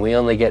energy and we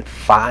only get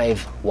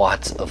 5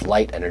 watts of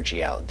light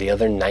energy out. The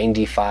other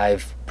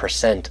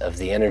 95% of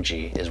the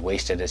energy is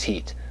wasted as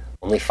heat.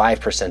 Only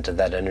 5% of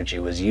that energy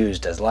was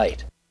used as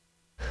light.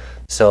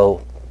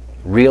 So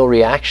real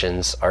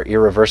reactions are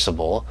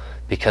irreversible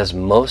because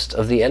most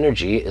of the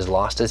energy is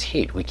lost as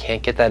heat. We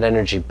can't get that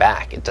energy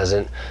back.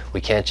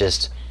 We can't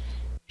just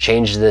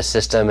change this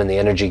system and the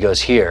energy goes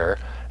here,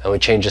 and we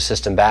change the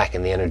system back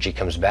and the energy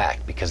comes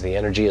back, because the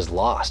energy is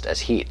lost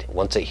as heat.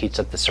 Once it heats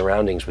up the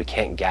surroundings, we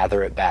can't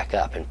gather it back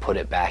up and put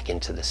it back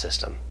into the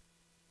system.